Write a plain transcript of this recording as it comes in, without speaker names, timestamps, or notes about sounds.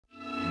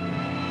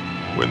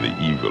When the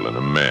evil in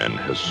a man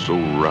has so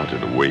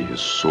rotted away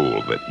his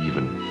soul that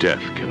even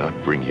death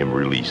cannot bring him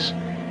release,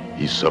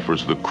 he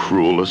suffers the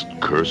cruelest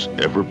curse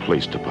ever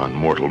placed upon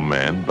mortal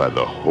man by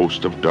the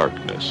host of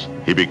darkness.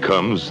 He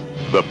becomes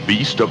the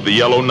Beast of the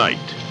Yellow Night.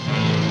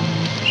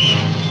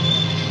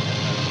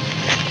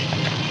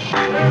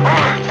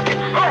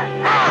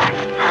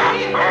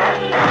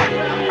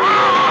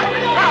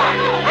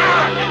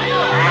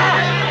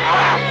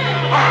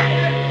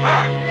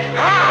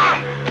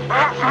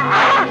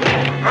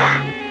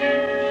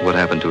 What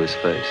happened to his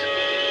face?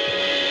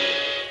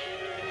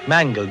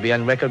 Mangled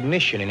beyond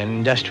recognition in an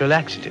industrial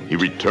accident. He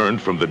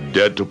returned from the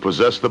dead to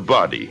possess the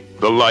body,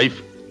 the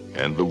life,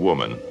 and the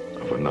woman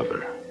of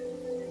another.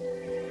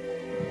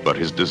 But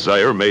his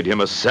desire made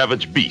him a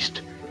savage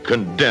beast,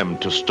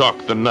 condemned to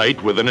stalk the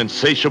night with an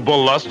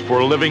insatiable lust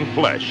for living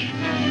flesh.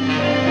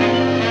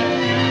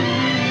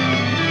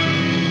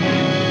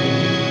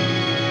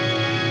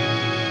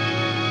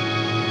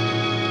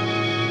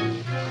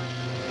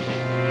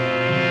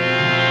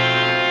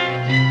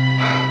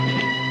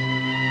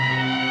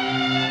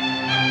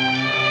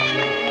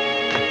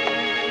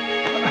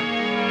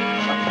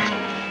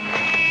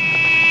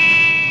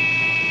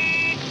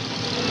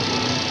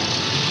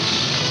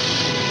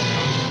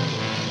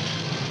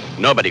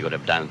 Nobody could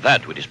have done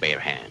that with his bare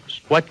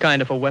hands. What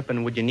kind of a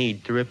weapon would you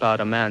need to rip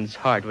out a man's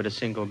heart with a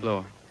single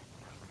blow?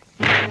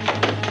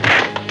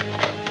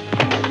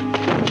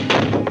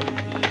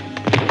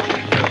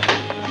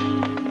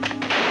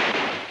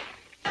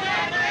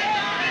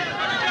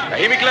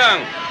 Tahimik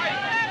lang!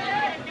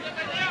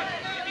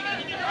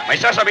 May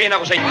sasabihin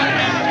ako sa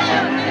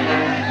inyo.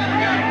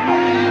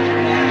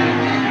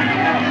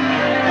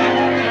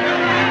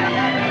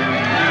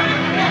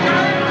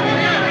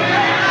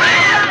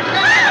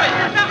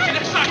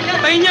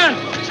 Patayin yan!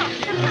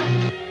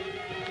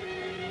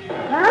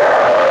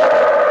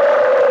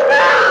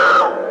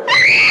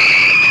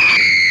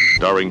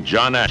 Starring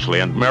John Ashley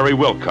and Mary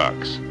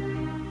Wilcox.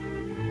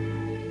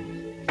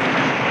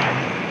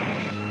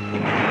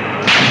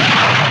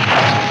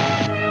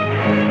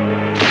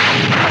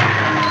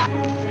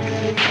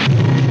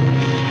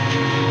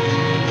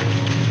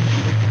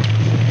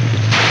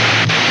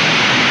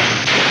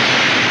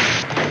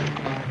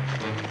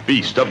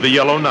 Beast of the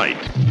Yellow Night.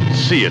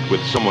 See it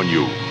with someone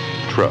you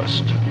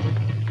trust.